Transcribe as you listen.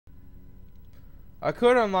I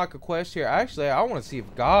could unlock a quest here. Actually, I want to see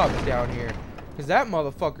if Gob's down here. Because that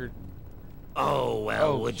motherfucker... Oh,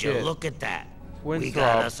 well, would shit. you look at that? Windthrob. We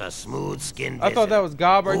got us a smooth-skinned visitor. I thought that was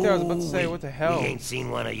Gob right there. I was about to say, what the hell? We ain't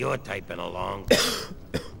seen one of your type in a long...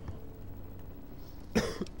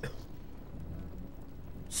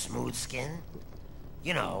 Smooth skin?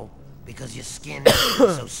 You know, because your skin is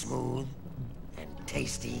so smooth and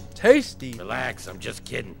tasty. Tasty? Relax, I'm just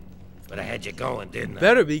kidding. But I had you going, didn't I?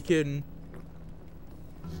 Better be kidding.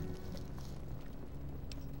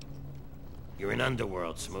 You're in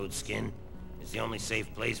Underworld, Smooth Skin. It's the only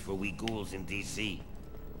safe place for we ghouls in D.C.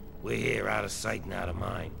 We're here out of sight and out of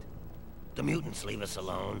mind. The mutants leave us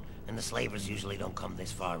alone, and the slavers usually don't come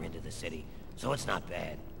this far into the city, so it's not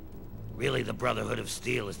bad. Really, the Brotherhood of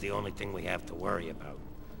Steel is the only thing we have to worry about.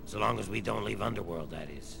 So long as we don't leave Underworld, that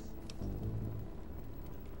is.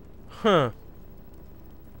 Huh.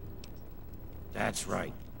 That's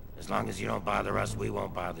right. As long as you don't bother us, we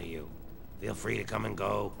won't bother you. Feel free to come and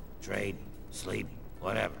go, trade, sleep,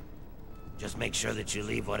 whatever. Just make sure that you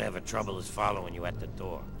leave whatever trouble is following you at the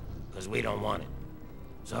door, because we don't want it.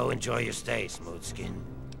 So enjoy your stay, Smooth Skin.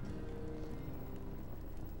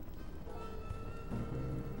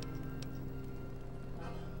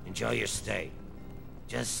 Enjoy your stay.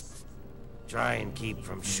 Just try and keep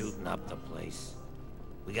from shooting up the place.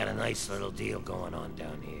 We got a nice little deal going on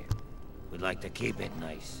down here. We'd like to keep it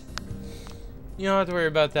nice. You don't have to worry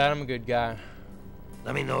about that. I'm a good guy.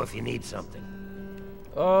 Let me know if you need something.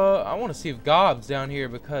 I want to see if Gob's down here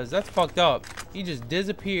because that's fucked up. He just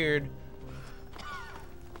disappeared.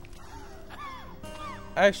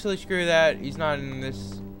 Actually, screw that. He's not in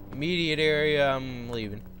this immediate area. I'm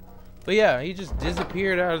leaving. But yeah, he just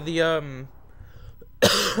disappeared out of the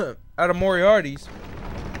out of Moriarty's.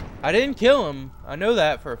 I didn't kill him. I know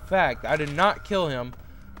that for a fact. I did not kill him.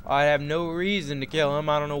 I have no reason to kill him.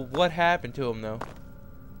 I don't know what happened to him though.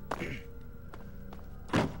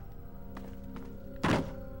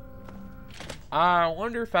 I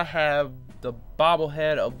wonder if I have the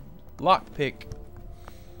bobblehead of lockpick.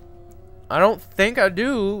 I don't think I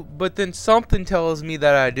do, but then something tells me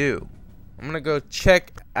that I do. I'm gonna go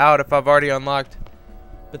check out if I've already unlocked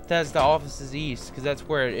Bethesda Offices East, because that's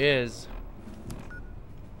where it is.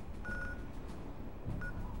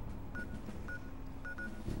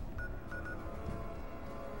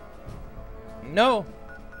 No,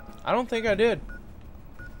 I don't think I did.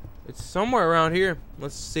 It's somewhere around here.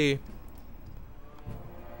 Let's see.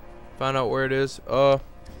 Find out where it is.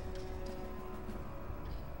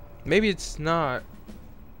 Maybe it's not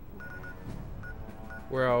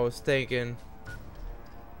where I was thinking.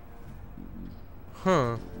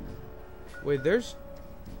 Huh. Wait,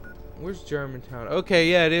 where's Germantown? Okay,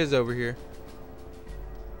 yeah, it is over here.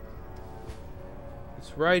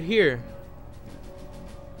 It's right here.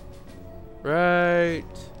 Right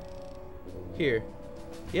here.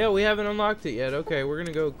 Yeah, we haven't unlocked it yet. Okay, we're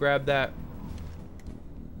gonna go grab that.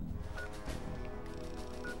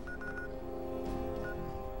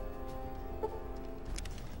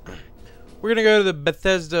 We're gonna go to the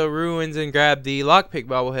Bethesda ruins and grab the lockpick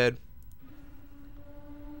bobblehead.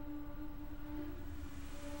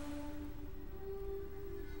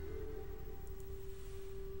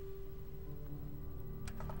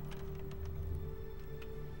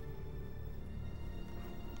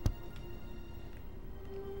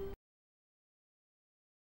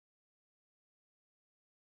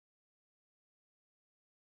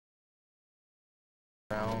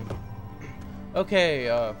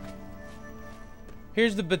 Okay,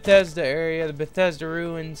 here's the Bethesda area, the Bethesda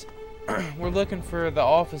ruins. We're looking for the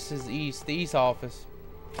offices east, the east office.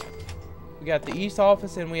 We got the east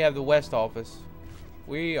office and we have the west office.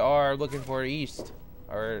 We are looking for east.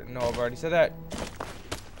 Or, no, I've already said that.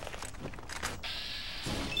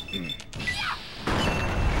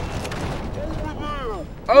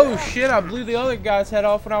 Oh shit, I blew the other guy's head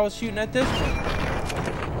off when I was shooting at this one.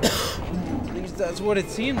 At least that's what it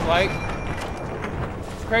seems like.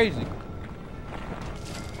 It's crazy.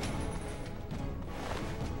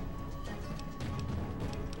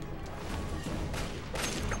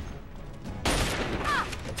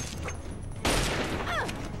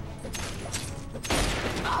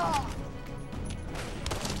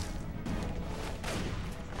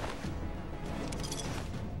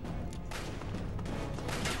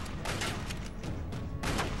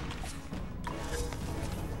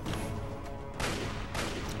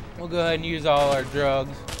 We'll go ahead and use all our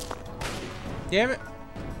drugs. Damn it.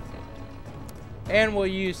 And we'll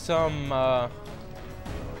use some,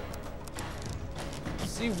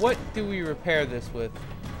 see, what do we repair this with?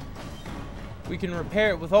 We can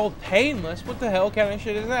repair it with Old Painless. What the hell kind of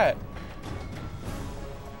shit is that?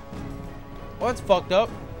 Well, that's fucked up.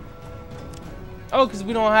 Oh, because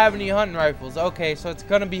we don't have any hunting rifles. Okay, so it's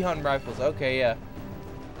gonna be hunting rifles. Okay, yeah.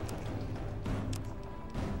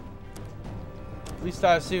 At least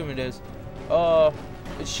I assume it is.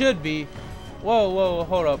 It should be. Whoa, whoa,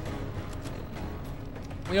 hold up.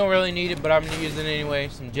 We don't really need it, but I'm gonna use it anyway.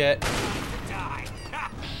 Some jet.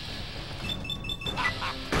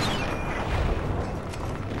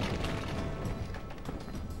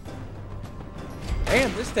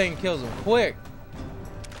 Damn, this thing kills them quick.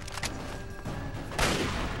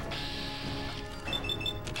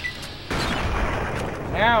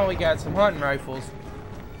 Now we got some hunting rifles.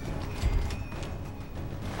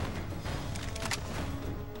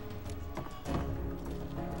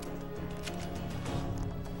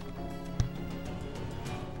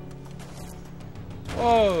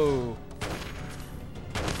 Whoa.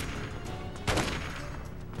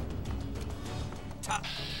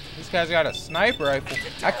 This guy's got a sniper rifle.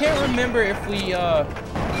 I can't remember if we, oh,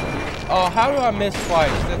 how do I miss twice?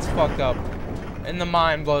 That's fucked up. And the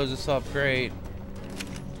mine blows us up. Great.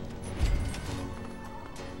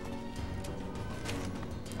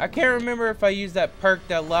 I can't remember if I used that perk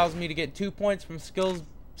that allows me to get 2 points from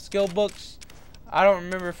skill books. I don't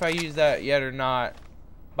remember if I used that yet or not.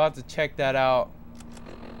 About to check that out.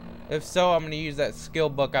 If so, I'm gonna use that skill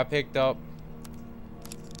book I picked up.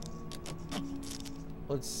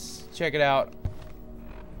 Let's check it out.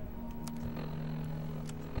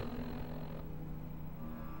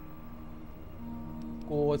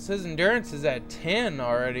 Cool, it says endurance is at 10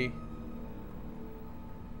 already.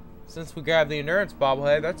 Since we grabbed the endurance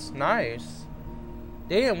bobblehead, that's nice.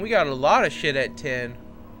 Damn, we got a lot of shit at 10.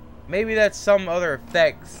 Maybe that's some other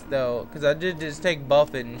effects though, because I did just take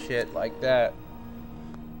buffet and shit like that.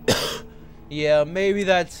 Yeah, maybe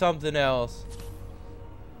that's something else.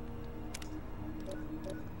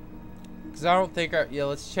 Because I don't think yeah,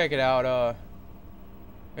 let's check it out.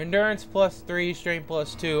 Endurance +3, strength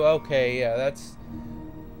 +2. Okay, yeah,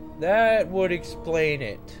 that would explain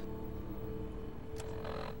it.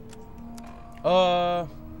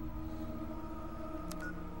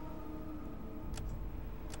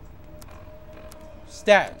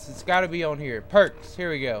 Stats, it's gotta be on here. Perks, here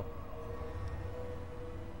we go.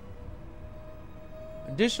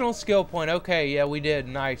 Additional skill point. Okay, yeah, we did.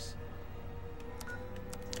 Nice.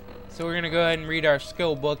 So we're gonna go ahead and read our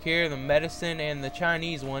skill book here, the medicine and the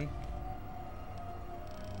Chinese one.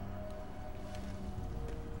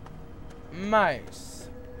 Nice.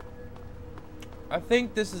 I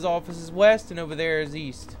think this is offices west and over there is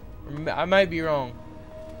east. I might be wrong.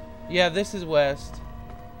 Yeah, this is west.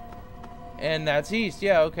 And that's east.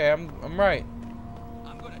 Yeah, okay, I'm right.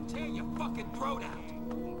 I'm gonna tear your fucking throat out.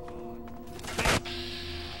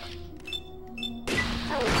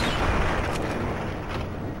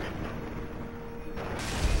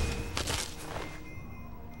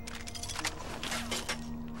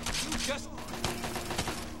 You just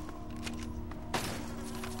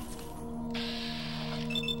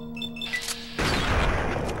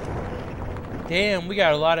Damn, we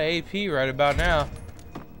got a lot of AP right about now.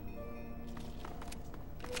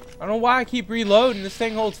 I don't know why I keep reloading. This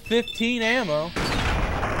thing holds 15 ammo.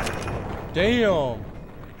 Damn.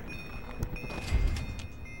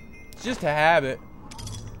 It's just a habit.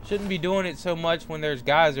 Shouldn't be doing it so much when there's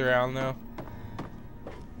guys around though.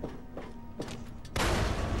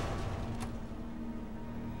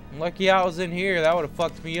 Lucky I was in here. That would have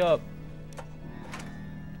fucked me up.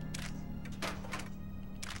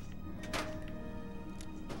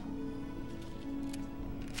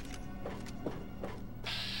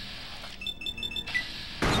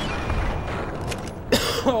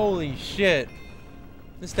 Holy shit.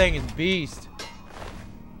 This thing is beast.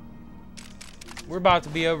 We're about to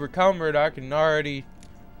be overcumbered. I can already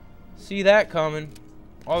see that coming.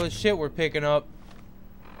 All the shit we're picking up.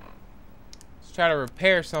 Let's try to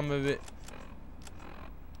repair some of it.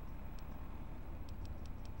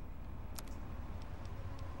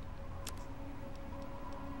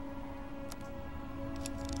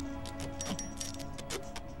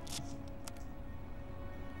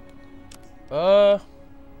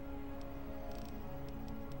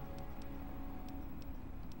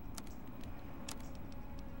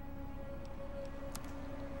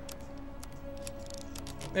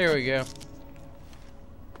 There we go.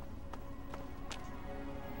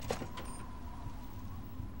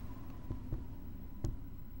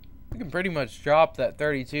 We can pretty much drop that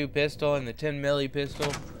 32 pistol and the 10 milli pistol,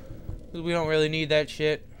 because we don't really need that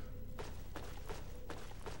shit.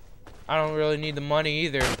 I don't really need the money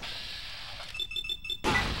either.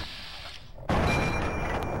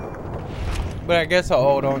 But I guess I'll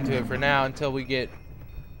hold on to it for now until we get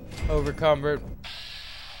overcumbered.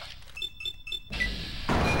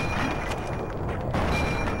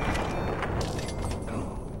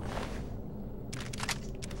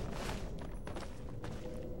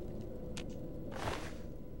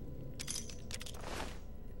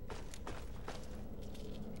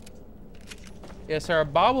 Yes, our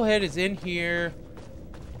bobblehead is in here,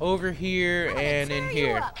 over here, and in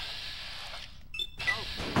here.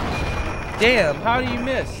 Damn, how do you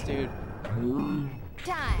miss, dude?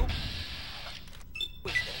 Time.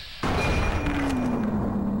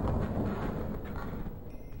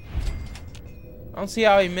 I don't see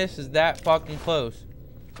how he misses that fucking close.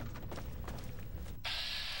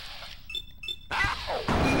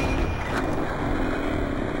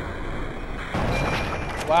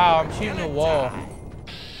 Wow, I'm shooting a wall.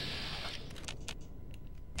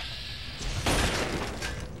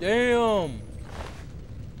 Damn.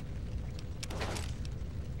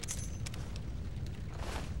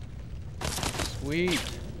 Sweet.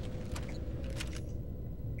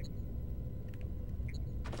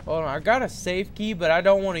 Hold on, I got a safe key, but I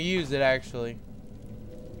don't want to use it actually.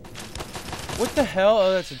 What the hell?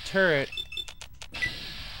 Oh, that's a turret.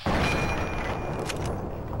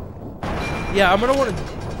 Yeah, I'm gonna want to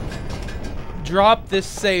drop this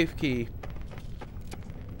safe key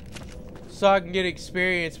so I can get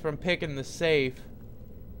experience from picking the safe.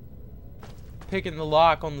 Picking the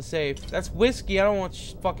lock on the safe. That's whiskey. I don't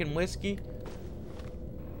want fucking whiskey.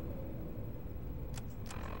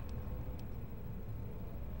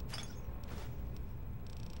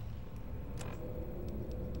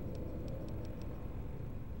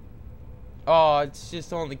 Oh, it's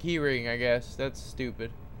just on the key ring, I guess. That's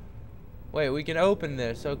stupid. Wait, we can open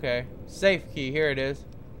this. Okay. Safe key. Here it is.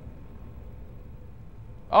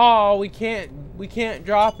 Oh, we can't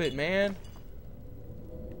drop it, man.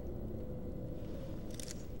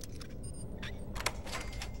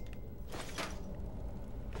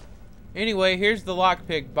 Anyway, here's the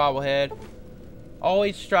lockpick, bobblehead.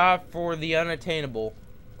 Always strive for the unobtainable.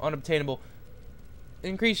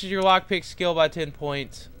 Increases your lockpick skill by 10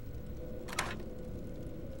 points.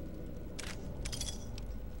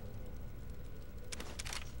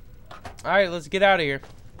 Alright, let's get out of here.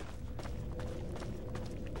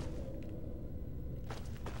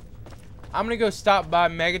 I'm gonna go stop by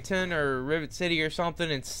Megaton or Rivet City or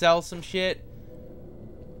something and sell some shit.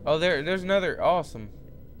 Oh, there's another awesome.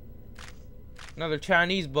 Another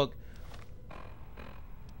Chinese book.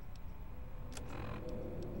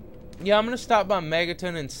 Yeah, I'm gonna stop by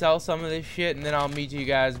Megaton and sell some of this shit, and then I'll meet you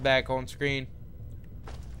guys back on screen.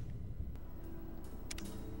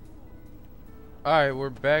 Alright, we're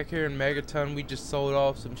back here in Megaton. We just sold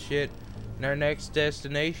off some shit. And our next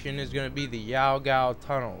destination is going to be the Yao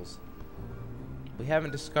tunnels. We haven't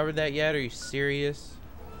discovered that yet. Are you serious?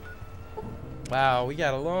 Wow, we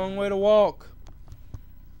got a long way to walk.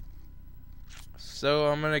 So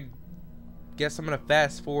I'm going to guess I'm going to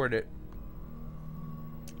fast forward it.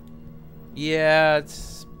 Yeah,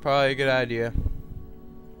 it's probably a good idea.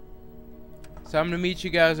 So I'm going to meet you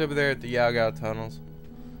guys over there at the Yao tunnels.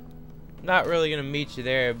 Not really gonna meet you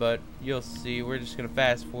there, but you'll see. We're just gonna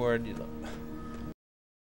fast forward.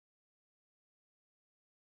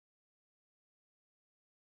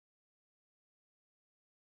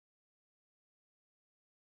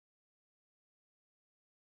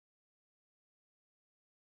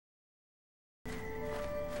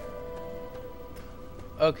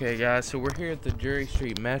 Okay, guys, so we're here at the Drury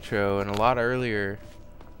Street Metro, and a lot earlier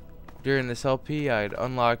during this LP, I'd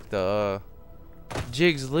unlocked the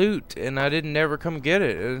Jig's loot, and I didn't ever come get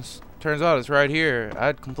it. It turns out it's right here.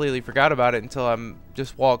 I'd completely forgot about it until I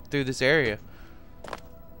just walked through this area.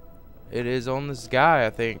 It is on this guy, I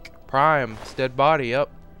think. Prime. His dead body, yep.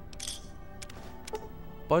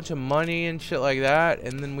 Bunch of money and shit like that.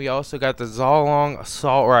 And then we also got the Xuanlong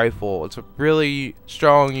assault rifle. It's a really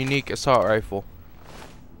strong, unique assault rifle.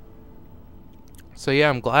 So yeah,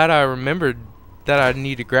 I'm glad I remembered that I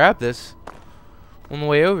need to grab this on the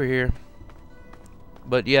way over here.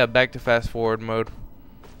 But yeah, back to fast forward mode.